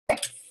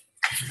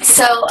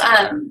So,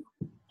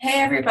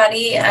 hey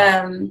everybody.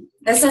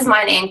 This is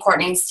mine and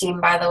Courtney's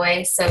team, by the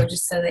way. So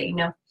just so that you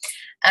know,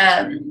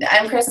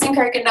 I'm Kristen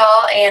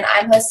Kirkendall, and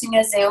I'm hosting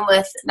a Zoom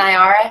with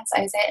Nayara.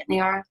 So I say it,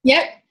 Nayara.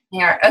 Yep.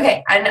 Nayara.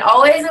 Okay. I'm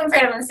always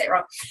afraid I'm going to say it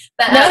wrong.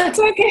 But no, it's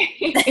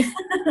okay.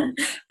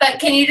 but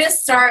can you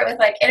just start with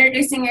like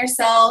introducing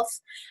yourself,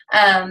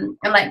 and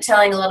like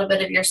telling a little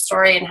bit of your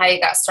story and how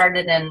you got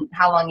started and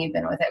how long you've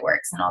been with It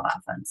Works and all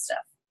that fun stuff.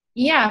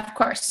 Yeah, of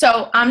course.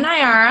 So I'm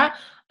Nayara.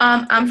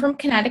 I'm from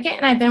Connecticut,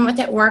 and I've been with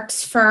It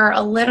Works for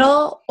a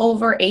little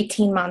over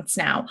 18 months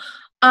now.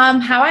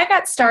 How I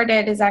got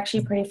started is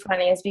actually pretty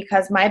funny, is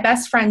because my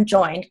best friend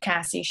joined,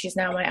 Cassie. She's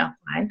now my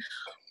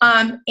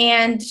upline.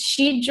 And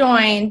she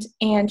joined,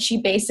 and she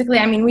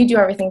basically, we do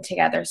everything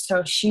together.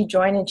 So she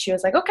joined, and she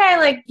was like, okay,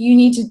 like, you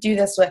need to do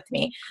this with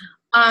me.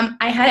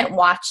 I hadn't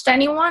watched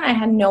anyone. I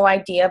had no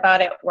idea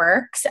about It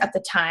Works at the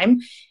time.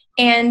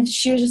 And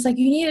she was just like,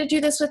 you need to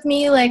do this with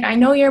me. Like, I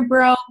know you're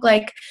broke.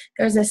 Like,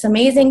 there's this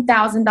amazing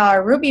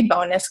 $1,000 Ruby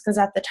bonus, because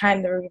at the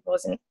time the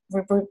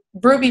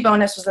Ruby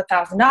bonus was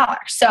 $1,000.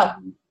 So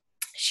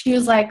she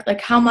was like,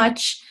 how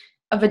much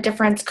of a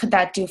difference could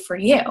that do for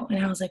you?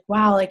 And I was like,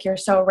 wow, like, you're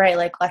so right.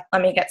 Like,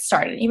 let me get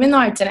started. Even though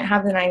I didn't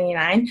have the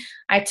 99,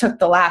 I took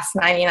the last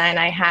 99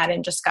 I had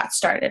and just got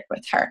started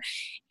with her.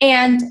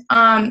 And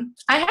I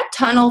had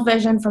tunnel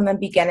vision from the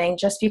beginning,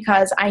 just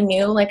because I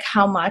knew like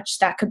how much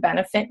that could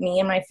benefit me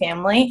and my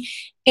family.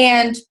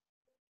 And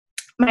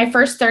my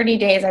first 30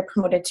 days I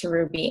promoted to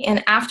Ruby.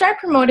 And after I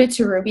promoted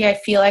to Ruby, I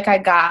feel like I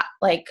got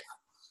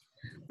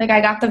I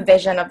got the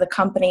vision of the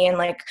company, and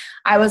like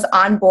I was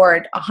on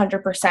board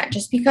 100%,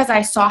 just because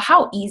I saw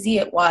how easy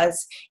it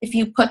was if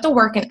you put the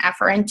work and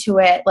effort into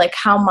it, like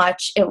how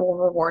much it will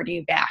reward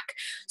you back.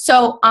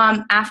 So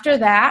after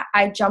that,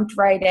 I jumped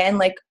right in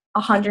like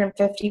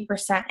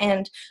 150%.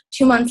 And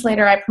 2 months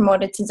later, I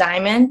promoted to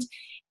Diamond.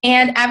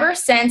 And ever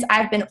since,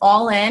 I've been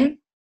all in.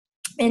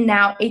 And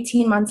now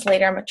 18 months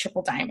later, I'm a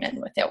triple diamond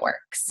with It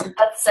Works.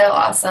 That's so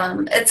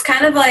awesome. It's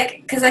kind of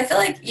like, because I feel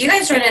like you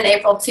guys joined in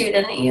April too,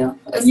 didn't you?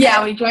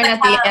 Yeah, we joined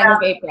at the end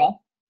of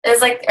April. It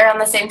was like around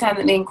the same time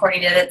that me and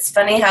Courtney did. It's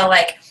funny how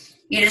like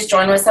you just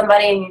join with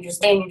somebody and you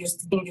just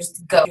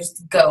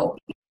go.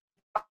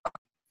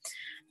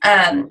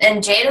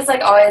 And Jade is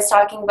like always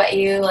talking about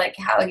you, like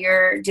how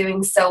you're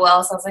doing so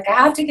well. So I was like, I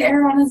have to get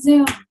her on a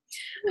Zoom.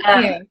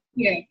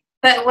 Yeah.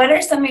 But what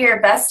are some of your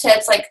best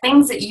tips, like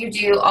things that you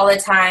do all the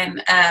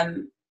time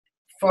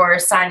for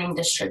signing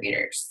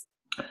distributors?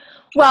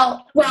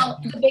 Well,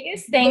 the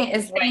biggest thing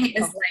is life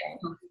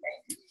posting.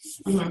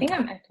 Mm-hmm.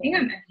 I think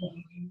I'm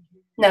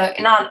No,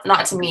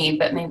 not to me,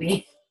 but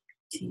maybe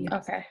to you.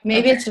 Okay.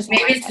 Maybe it's just so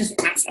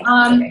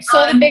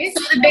the biggest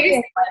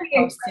thing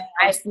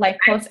is life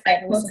post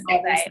every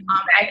single day.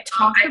 I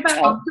talked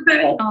about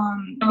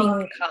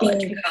being in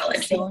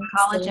college, being in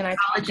college, and I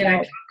talked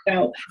about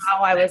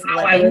how I was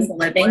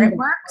living before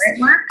It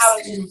Works.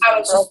 I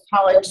was just a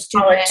college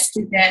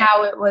student,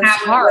 how it was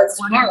hard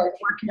to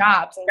work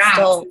jobs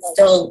and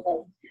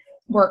still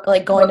work,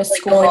 like going to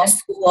school.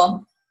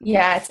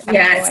 Yeah, it's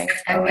okay.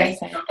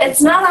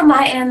 It's not on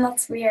my end.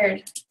 That's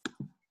weird.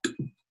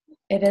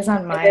 It is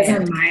on my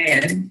end.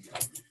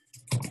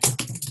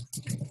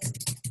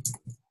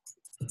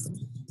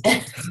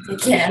 I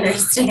can't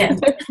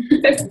understand.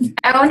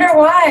 I wonder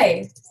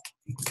why.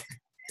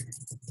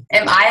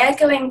 Am I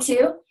echoing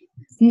too?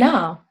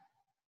 No.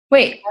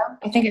 Wait,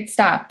 I think it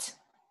stopped.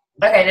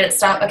 Okay, did it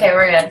stop? Okay,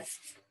 we're good.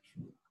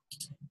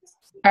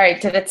 All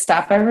right, did it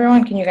stop,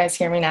 everyone? Can you guys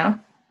hear me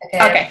now?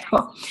 Okay,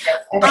 cool.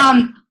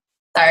 Okay.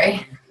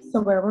 Sorry. So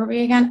where were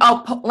we again?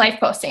 Oh, life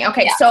posting.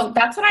 Okay, yeah. So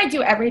that's what I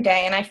do every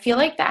day, and I feel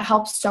like that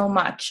helps so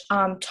much.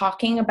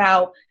 Talking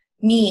about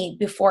me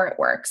before It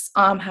Works,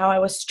 how I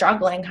was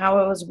struggling, how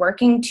I was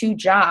working 2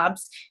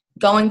 jobs,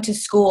 going to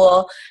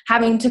school,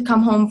 having to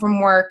come home from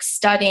work,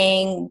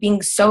 studying,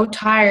 being so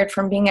tired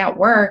from being at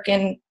work,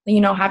 and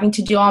having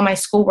to do all my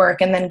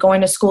schoolwork and then going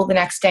to school the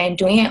next day and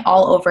doing it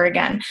all over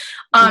again.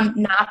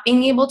 Not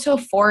being able to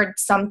afford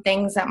some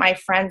things that my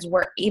friends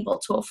were able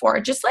to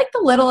afford, just like the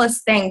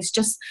littlest things.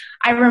 Just,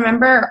 I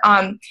remember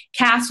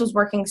Cass was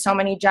working so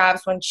many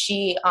jobs when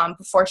she,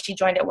 before she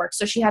joined It Works,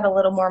 so she had a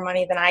little more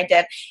money than I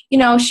did.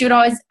 She would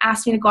always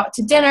ask me to go out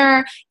to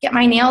dinner, get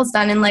my nails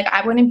done, and like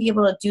I wouldn't be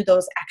able to do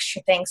those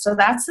extra things. So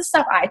that's the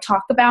stuff I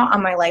talk about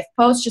on my life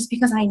post, just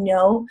because I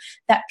know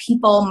that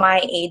people my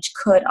age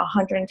could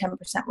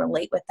 110%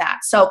 relate with that.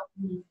 So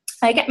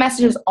I get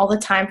messages all the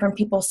time from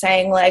people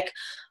saying like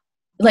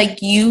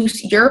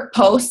your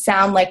posts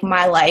sound like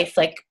my life,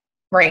 like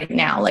right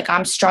now. Like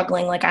I'm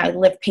struggling, like I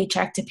live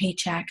paycheck to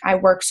paycheck. I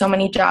work so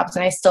many jobs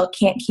and I still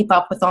can't keep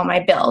up with all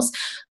my bills.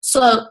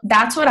 So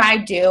that's what I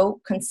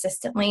do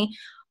consistently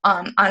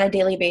on a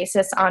daily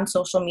basis on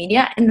social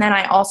media. And then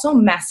I also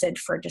message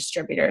for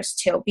distributors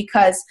too,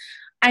 because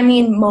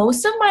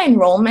most of my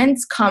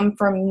enrollments come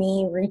from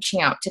me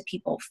reaching out to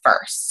people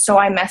first. So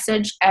I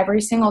message every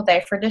single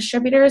day for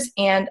distributors,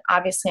 and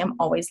obviously I'm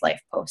always live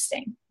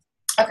posting.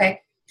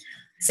 Okay.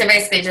 So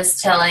basically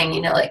just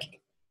telling,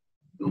 like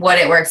what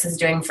It Works is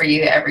doing for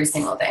you every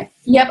single day.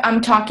 Yep,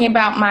 I'm talking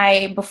about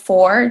my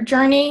before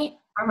journey,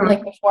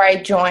 like before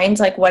I joined,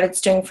 like what it's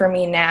doing for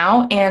me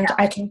now, and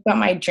I talk about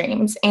my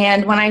dreams.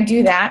 And when I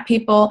do that,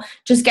 people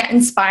just get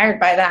inspired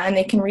by that and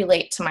they can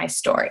relate to my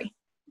story.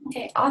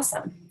 Okay,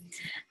 awesome.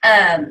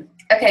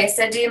 Okay,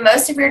 so do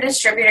most of your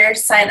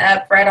distributors sign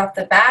up right off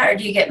the bat, or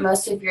do you get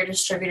most of your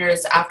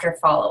distributors after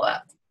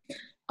follow-up?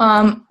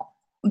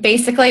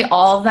 Basically,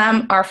 all of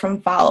them are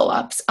from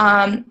follow-ups.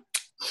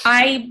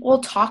 I will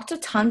talk to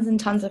tons and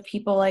tons of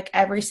people like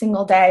every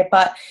single day,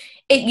 but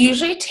it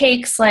usually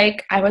takes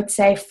like, I would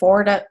say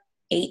 4 to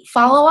 8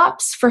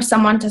 follow-ups for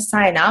someone to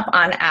sign up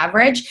on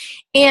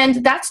average.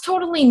 And that's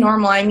totally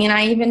normal. I mean,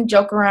 I even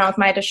joke around with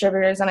my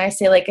distributors and I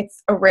say like,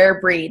 it's a rare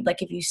breed,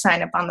 like if you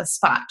sign up on the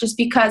spot, just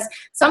because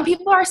some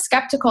people are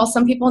skeptical,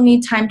 some people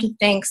need time to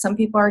think, some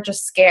people are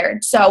just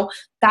scared. So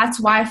that's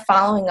why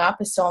following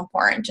up is so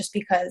important, just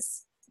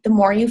because the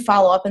more you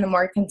follow up and the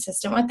more you're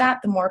consistent with that,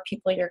 the more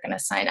people you're going to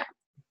sign up.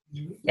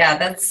 Yeah,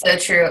 that's so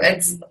true.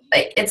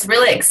 It's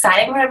really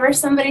exciting whenever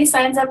somebody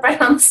signs up right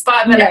on the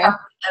spot, but it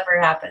never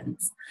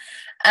happens.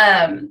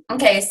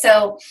 Okay,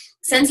 so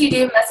since you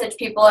do message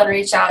people and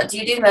reach out, do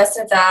you do most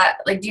of that?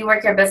 Like, do you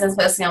work your business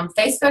mostly on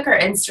Facebook or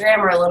Instagram,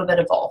 or a little bit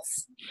of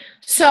both?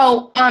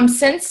 So,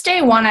 since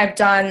day one, I've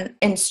done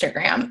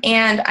Instagram,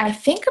 and I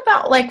think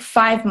about like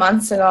 5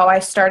 months ago, I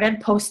started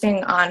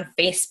posting on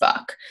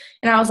Facebook,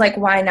 and I was like,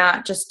 why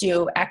not just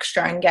do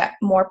extra and get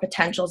more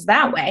potentials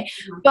that way?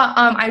 But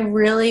I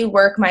really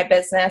work my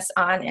business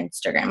on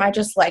Instagram. I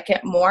just like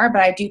it more,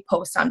 but I do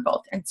post on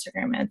both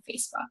Instagram and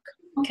Facebook.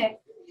 Okay.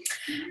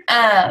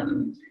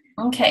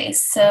 Okay,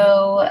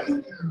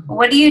 so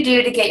what do you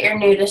do to get your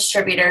new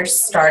distributors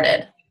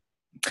started?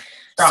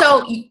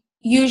 So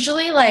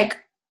usually, like,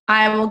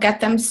 I will get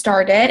them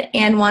started,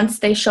 and once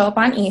they show up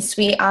on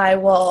eSuite, I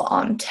will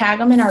tag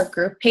them in our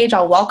group page.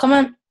 I'll welcome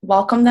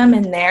them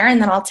in there,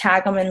 and then I'll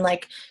tag them in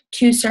like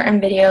 2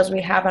 certain videos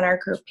we have on our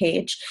group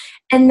page.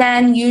 And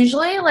then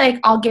usually, like,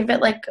 I'll give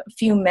it like a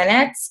few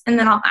minutes, and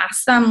then I'll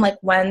ask them like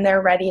when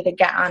they're ready to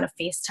get on a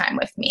FaceTime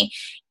with me.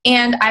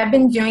 And I've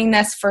been doing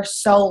this for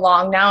so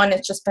long now, and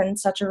it's just been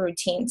such a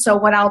routine. So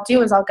what I'll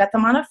do is I'll get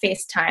them on a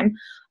FaceTime.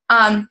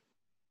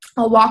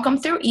 I'll walk them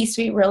through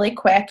eSuite really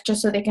quick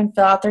just so they can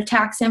fill out their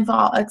tax info.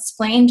 I'll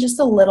explain just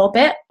a little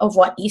bit of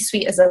what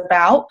eSuite is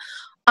about.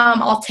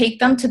 I'll take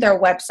them to their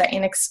website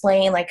and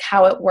explain like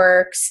how it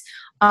works,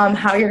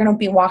 how you're going to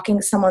be walking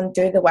someone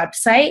through the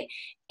website,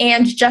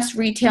 and just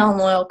retail and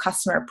loyal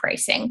customer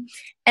pricing.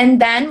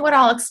 And then what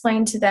I'll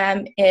explain to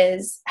them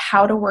is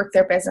how to work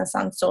their business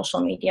on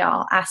social media.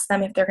 I'll ask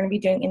them if they're going to be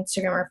doing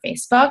Instagram or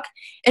Facebook.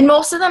 And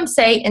most of them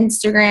say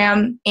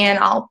Instagram, and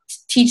I'll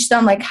teach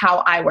them like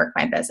how I work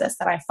my business,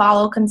 that I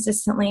follow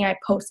consistently, I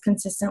post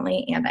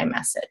consistently, and I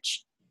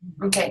message.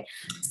 Okay.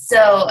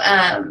 So,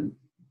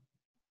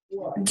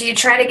 do you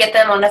try to get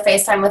them on a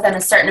FaceTime within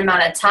a certain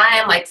amount of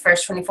time, like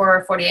first 24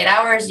 or 48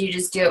 hours? You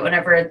just do it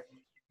whenever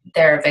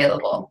they're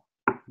available?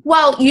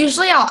 Well,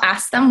 usually I'll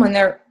ask them when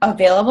they're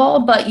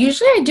available, but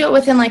usually I do it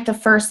within like the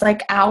first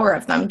like hour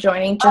of them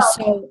joining, just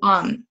so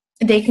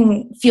they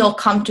can feel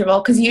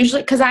comfortable.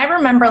 Because I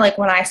remember like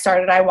when I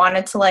started, I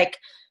wanted to like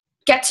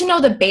get to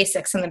know the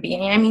basics in the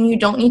beginning. I mean, you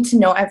don't need to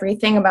know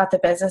everything about the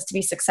business to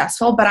be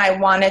successful, but I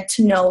wanted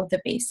to know the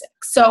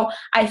basics. So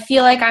I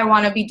feel like I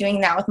want to be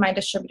doing that with my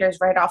distributors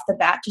right off the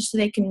bat, just so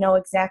they can know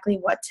exactly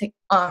what to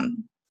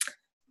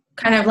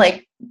kind of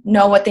like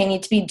know what they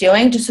need to be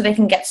doing, just so they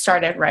can get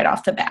started right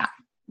off the bat.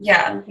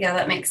 Yeah,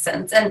 that makes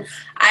sense. And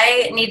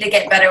I need to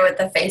get better with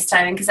the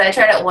FaceTiming, because I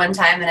tried it one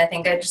time and I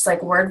think I just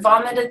like word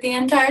vomited the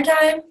entire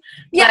time.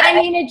 Yeah, I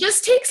mean, it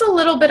just takes a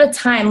little bit of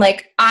time.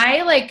 Like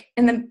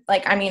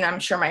I'm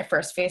sure my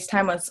first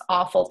FaceTime was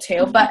awful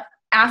too, but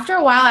after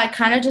a while I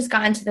kind of just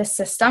got into the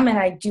system, and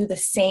I do the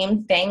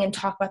same thing and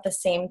talk about the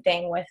same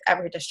thing with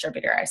every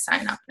distributor I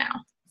sign up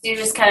now. You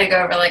just kind of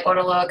go over like what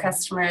a loyal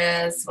customer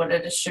is, what a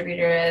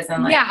distributor is,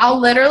 and like, yeah, I'll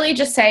literally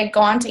just say, go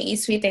on to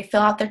eSuite, they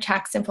fill out their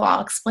tax info.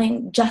 I'll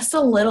explain just a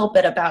little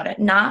bit about it,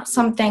 not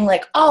something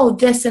like, oh,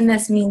 this and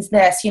this means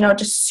this,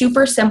 just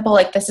super simple.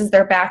 Like, this is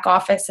their back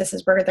office. This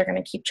is where they're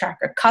going to keep track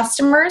of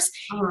customers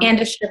and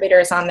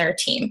distributors on their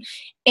team.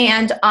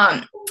 And,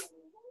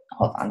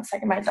 hold on a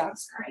second, my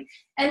dog's crying.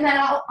 And then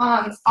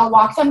I'll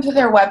walk them to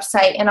their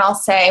website, and I'll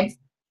say,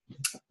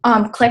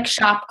 click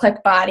shop,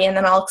 click body, and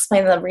then I'll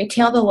explain the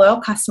retail, the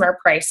loyal customer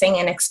pricing,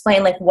 and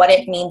explain like what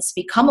it means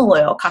to become a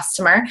loyal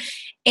customer.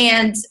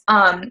 And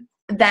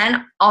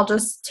then I'll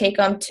just take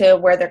them to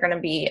where they're going to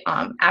be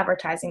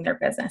advertising their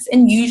business.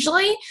 And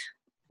usually,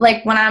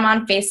 like when I'm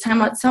on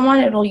FaceTime with someone,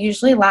 it'll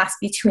usually last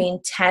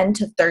between 10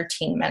 to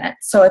 13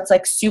 minutes. So it's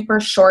like super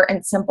short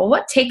and simple.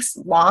 What takes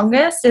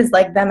longest is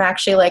like them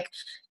actually like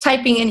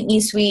typing in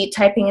eSuite,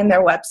 typing in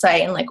their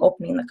website, and like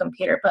opening the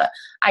computer. But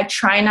I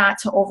try not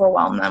to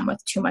overwhelm them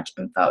with too much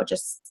info,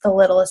 just the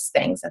littlest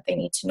things that they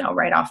need to know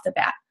right off the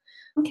bat.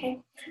 Okay,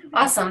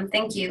 awesome.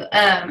 Thank you.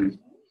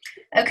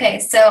 Okay,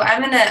 so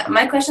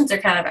my questions are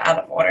kind of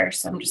out of order,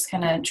 so I'm just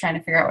kind of trying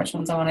to figure out which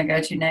ones I want to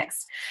go to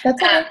next.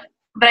 That's okay.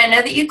 but I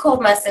know that you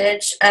cold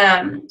message.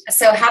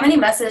 So how many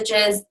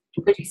messages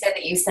would you say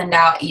that you send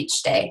out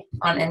each day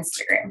on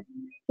Instagram?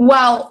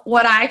 Well,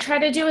 what I try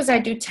to do is I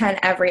do 10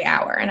 every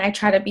hour, and I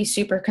try to be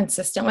super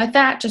consistent with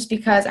that just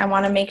because I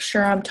want to make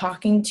sure I'm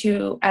talking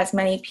to as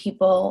many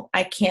people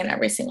I can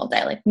every single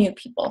day, like new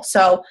people.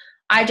 So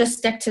I just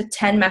stick to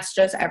 10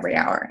 messages every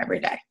hour, every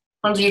day.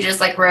 Or do you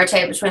just like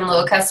rotate between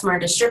little customer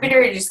and distributor?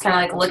 Or you just kind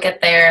of like look at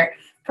their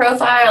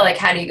profile? Like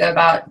how do you go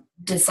about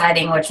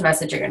deciding which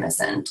message you're going to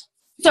send?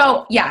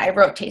 So yeah, I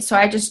rotate. So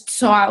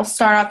I'll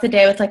start off the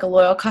day with like a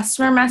loyal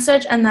customer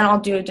message, and then I'll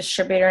do a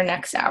distributor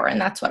next hour,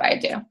 and that's what I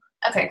do.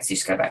 Okay, so you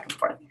just go back and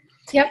forth.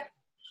 Yep.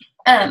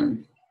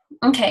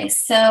 Okay,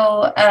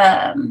 so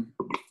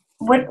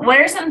what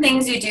are some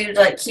things you do to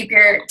like keep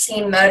your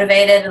team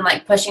motivated and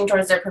like pushing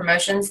towards their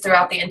promotions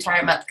throughout the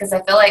entire month? Because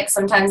I feel like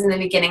sometimes in the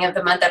beginning of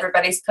the month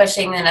everybody's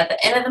pushing, and at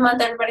the end of the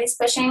month everybody's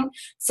pushing.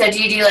 So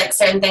do you do like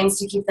certain things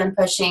to keep them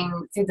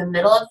pushing through the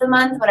middle of the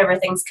month whenever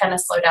things kind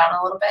of slow down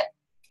a little bit?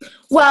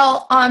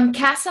 Well,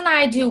 Cass and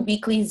I do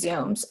weekly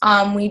Zooms.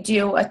 We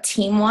do a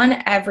team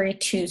one every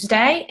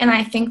Tuesday, and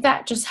I think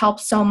that just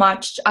helps so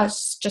much,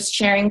 us just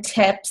sharing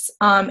tips,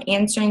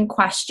 answering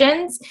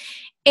questions.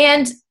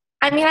 And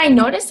I mean, I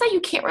noticed that you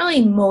can't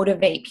really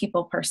motivate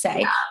people per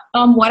se.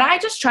 What I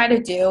just try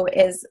to do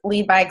is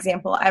lead by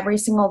example every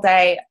single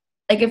day.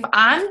 Like if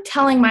I'm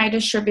telling my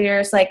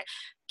distributors, like,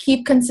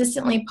 keep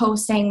consistently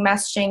posting,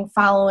 messaging,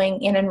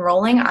 following, and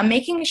enrolling, I'm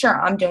making sure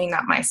I'm doing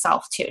that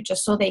myself too,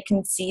 just so they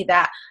can see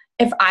that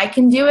if I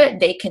can do it,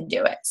 they can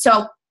do it.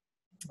 So,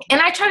 and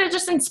I try to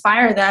just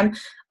inspire them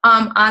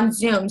on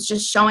Zooms,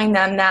 just showing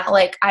them that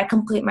like I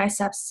complete my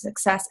steps to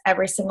success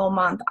every single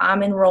month.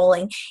 I'm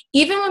enrolling.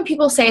 Even when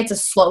people say it's a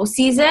slow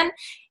season,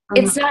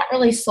 it's not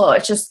really slow.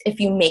 It's just if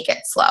you make it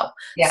slow.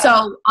 Yeah.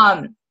 So,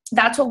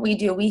 that's what we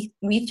do. We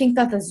think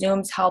that the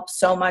Zooms help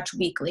so much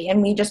weekly,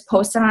 and we just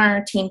post it on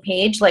our team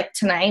page like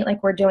tonight,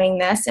 like we're doing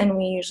this, and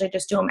we usually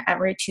just do them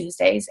every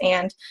Tuesdays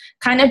and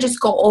kind of just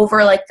go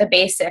over like the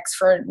basics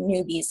for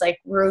newbies like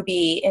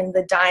Ruby and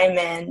the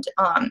Diamond,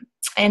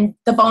 and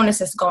the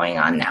bonuses going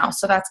on now.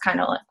 So that's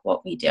kind of like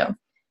what we do.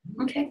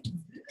 Okay.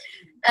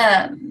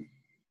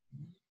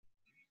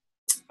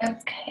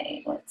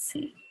 Okay, let's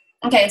see.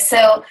 Okay,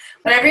 so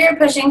whenever you're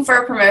pushing for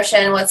a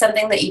promotion, what's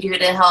something that you do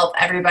to help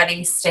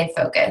everybody stay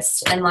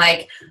focused? And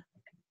like,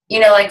 you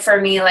know, like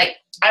for me, like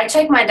I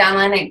check my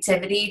downline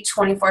activity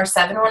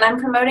 24/7 when I'm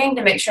promoting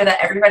to make sure that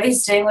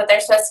everybody's doing what they're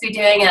supposed to be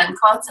doing, and I'm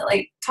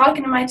constantly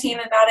talking to my team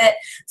about it.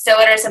 So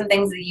what are some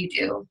things that you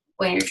do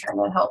when you're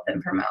trying to help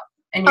them promote?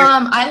 And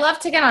I love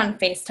to get on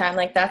FaceTime.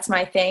 Like that's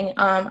my thing.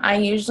 I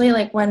usually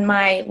like when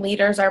my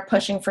leaders are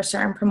pushing for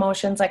certain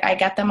promotions, like I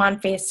get them on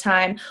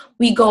FaceTime.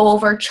 We go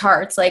over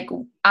charts. Like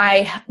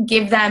I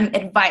give them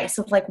advice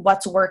of like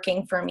what's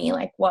working for me,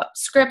 like what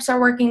scripts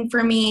are working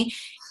for me.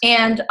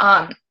 And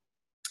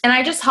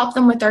I just help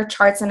them with their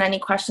charts and any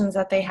questions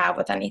that they have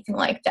with anything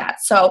like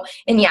that. So,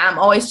 and yeah, I'm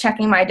always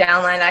checking my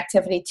downline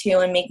activity too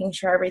and making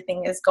sure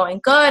everything is going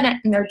good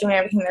and they're doing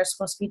everything they're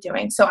supposed to be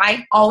doing. So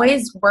I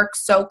always work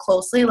so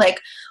closely,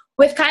 like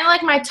with kind of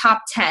like my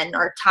top 10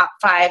 or top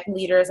 5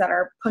 leaders that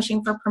are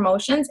pushing for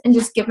promotions, and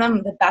just give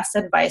them the best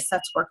advice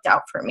that's worked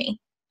out for me.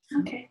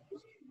 Okay.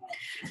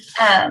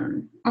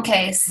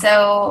 Okay,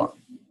 so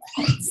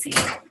let's see.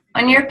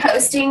 When you're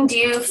posting, do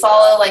you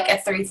follow like a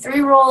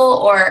 3-3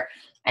 rule? Or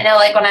I know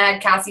like when I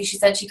had Cassie, she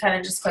said she kind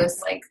of just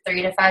posts like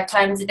 3 to 5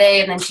 times a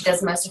day, and then she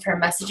does most of her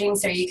messaging.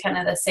 So are you kind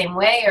of the same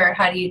way, or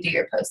how do you do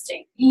your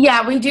posting?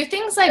 Yeah, we do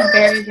things like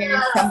very, very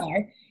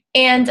similar.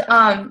 And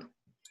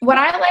what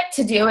I like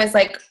to do is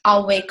like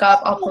I'll wake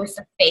up, I'll post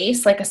a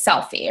face, like a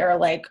selfie, or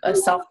like a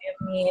selfie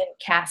of me and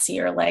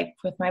Cassie, or like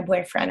with my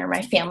boyfriend or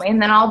my family.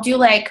 And then I'll do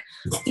like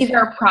either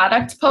a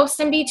product post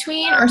in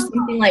between or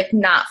something like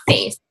not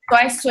face. So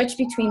I switch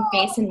between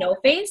face and no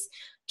face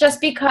just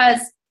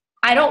because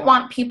I don't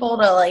want people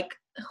to like,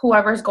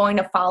 whoever's going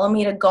to follow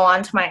me to go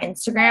onto my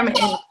Instagram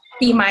and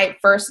see my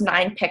first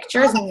 9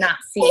 pictures and not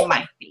see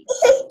my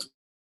face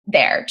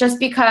there. Just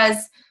because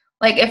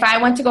like if I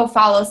went to go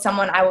follow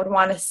someone, I would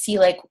want to see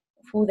like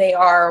who they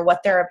are or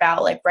what they're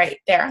about, like right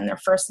there in their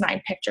first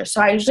 9 pictures. So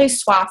I usually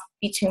swap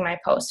between my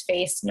posts,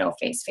 face, no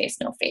face, face,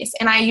 no face.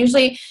 And I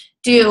usually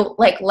do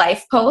like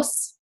life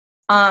posts,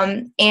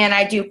 and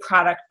I do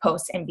product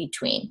posts in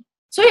between.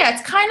 So yeah,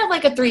 it's kind of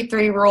like a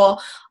 3-3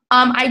 rule.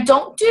 I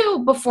don't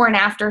do before and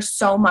after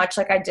so much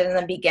like I did in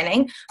the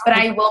beginning, but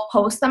I will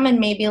post them, and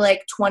maybe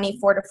like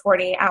 24 to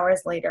 48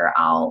 hours later,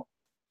 I'll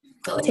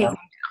take them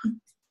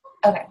down.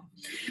 Okay.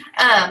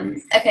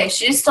 Okay,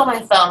 she stole my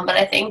phone, but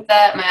I think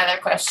that my other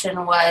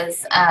question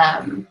was,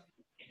 can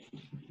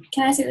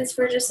I see this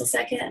for just a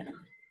second?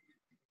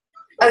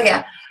 Oh,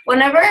 yeah.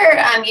 Whenever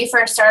you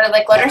first started,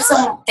 like, what are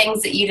some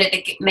things that you did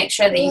to make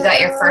sure that you got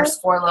your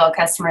first 4 loyal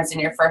customers in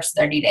your first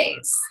 30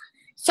 days?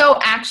 So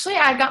actually,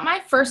 I got my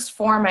first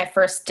 4 my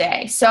first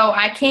day. So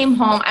I came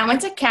home. I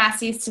went to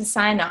Cassie's to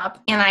sign up,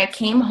 and I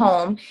came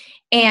home,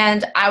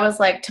 and I was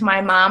like to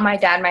my mom, my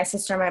dad, my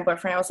sister, and my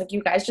boyfriend, I was like,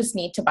 you guys just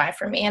need to buy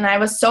from me. And I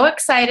was so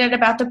excited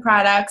about the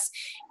products.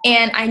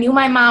 And I knew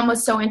my mom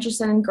was so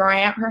interested in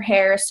growing out her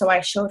hair, so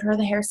I showed her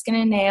the hair, skin,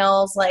 and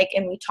nails,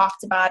 and we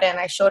talked about it, and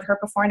I showed her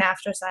before and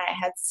afters that I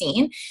had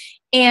seen.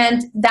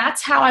 And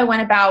that's how I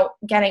went about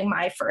getting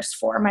my first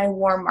my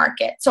warm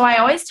market. So I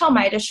always tell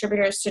my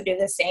distributors to do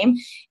the same,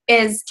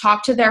 is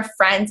talk to their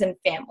friends and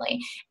family.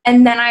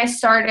 And then I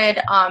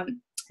started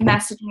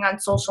messaging on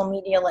social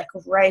media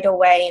right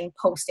away and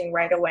posting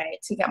right away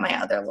to get my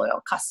other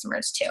loyal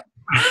customers too.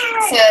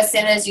 So as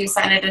soon as you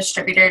sign a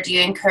distributor, do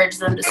you encourage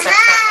them to start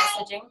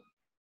messaging?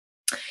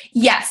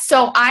 Yes.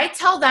 So I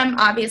tell them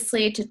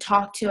obviously to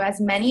talk to as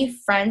many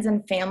friends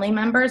and family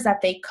members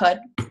that they could.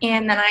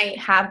 And then I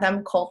have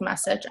them cold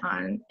message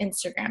on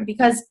Instagram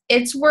because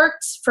it's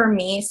worked for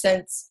me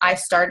since I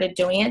started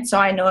doing it. So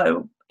I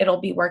know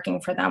it'll be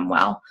working for them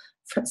well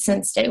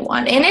since day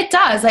one. And it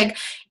does.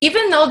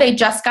 Even though they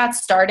just got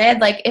started,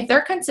 if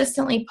they're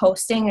consistently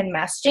posting and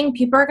messaging,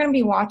 people are going to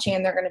be watching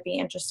and they're going to be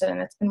interested.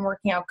 And it's been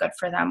working out good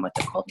for them with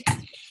the cold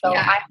message. So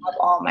I help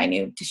all my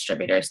new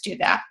distributors do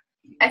that.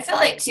 I feel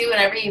too,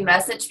 whenever you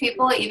message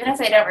people, even if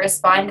they don't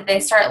respond, they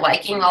start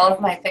liking all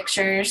of my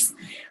pictures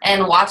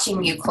and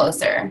watching you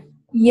closer.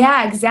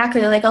 Yeah,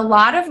 exactly. A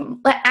lot of,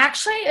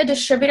 actually a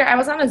distributor, I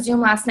was on a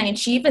Zoom last night and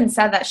she even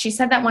said that. She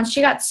said that once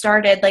she got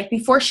started,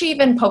 before she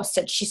even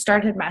posted, she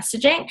started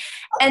messaging.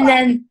 And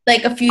then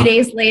a few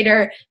days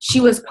later,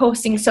 she was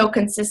posting so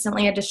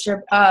consistently,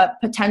 a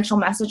potential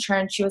message her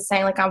and she was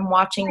saying I'm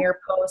watching your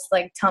post,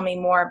 tell me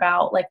more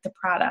about the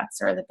products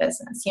or the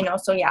business,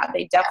 So yeah,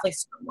 they definitely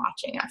start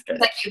watching after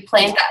that. You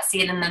plant that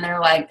seed and then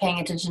they're paying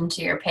attention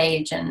to your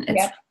page and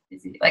it's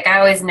I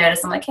always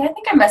notice, I'm hey, I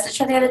think I messaged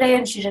her the other day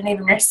and she didn't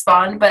even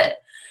respond, but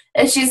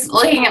if she's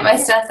looking at my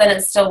stuff, then it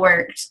still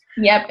worked.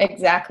 Yep,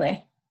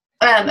 exactly.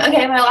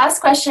 Okay, my last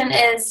question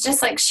is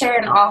just share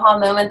an aha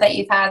moment that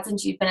you've had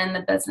since you've been in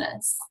the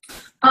business.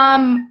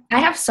 I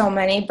have so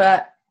many,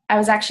 but I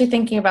was actually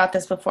thinking about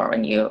this before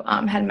when you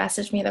had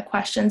messaged me the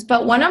questions,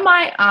 but one of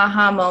my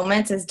aha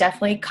moments is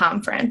definitely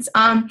conference.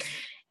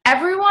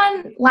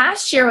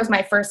 Last year was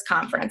my first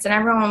conference and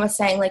everyone was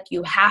saying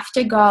you have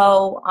to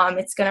go,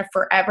 it's going to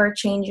forever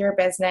change your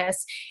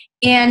business.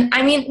 And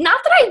I mean,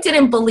 not that I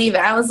didn't believe it.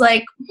 I was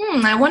I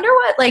wonder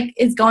what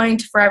is going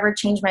to forever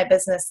change my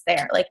business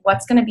there.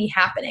 What's going to be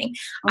happening?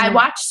 I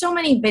watched so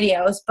many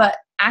videos, but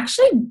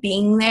actually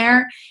being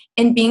there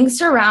and being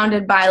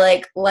surrounded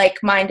by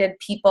like-minded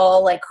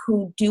people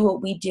who do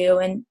what we do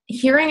and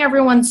hearing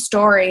everyone's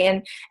story,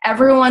 and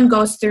everyone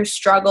goes through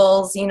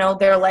struggles,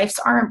 their lives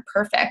aren't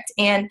perfect,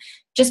 and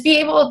just be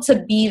able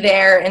to be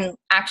there and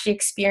actually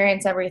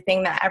experience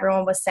everything that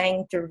everyone was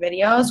saying through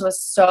videos was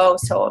so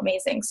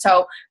amazing.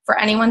 So for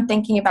anyone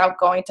thinking about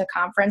going to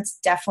conference,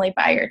 definitely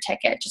buy your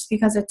ticket just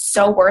because it's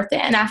so worth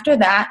it. And after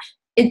that,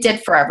 it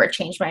did forever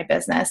change my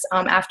business.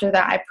 After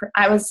that,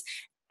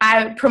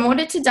 I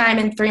promoted to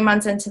Diamond 3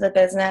 months into the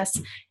business.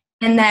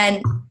 And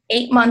then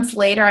 8 months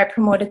later, I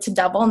promoted to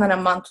Double. And then a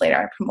month later,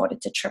 I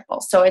promoted to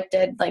Triple. So it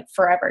did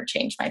forever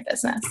change my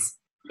business.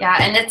 Yeah.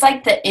 And it's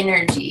the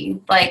energy,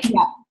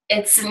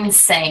 it's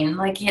insane.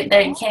 You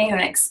can't even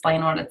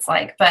explain what it's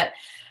like, but,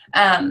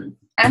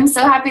 I'm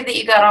so happy that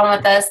you got on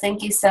with us.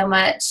 Thank you so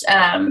much.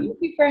 Thank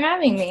you for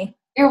having me.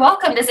 You're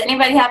welcome. Does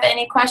anybody have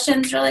any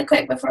questions really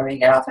quick before we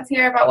get off of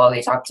here about what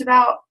we talked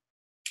about?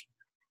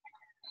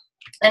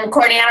 And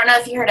Courtney, I don't know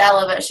if you heard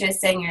Ella, but she was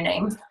saying your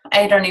name.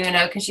 I don't even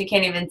know because she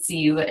can't even see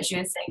you, but she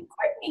was saying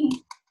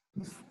Courtney.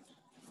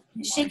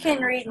 She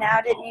can read now,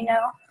 didn't you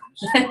know?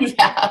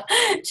 Yeah.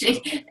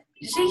 She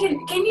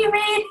can you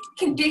read?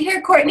 Do you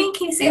hear Courtney?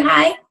 Can you say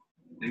hi?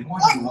 Ella,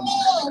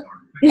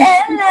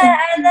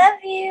 I love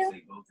you.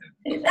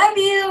 I love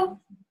you.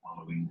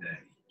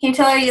 Can you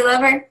tell her you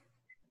love her?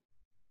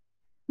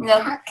 No.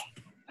 Hug.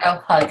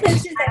 Oh, hug.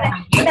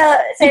 No,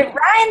 say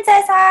Ryan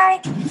says hi.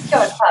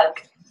 Go and hug.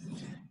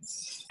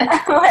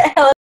 What else?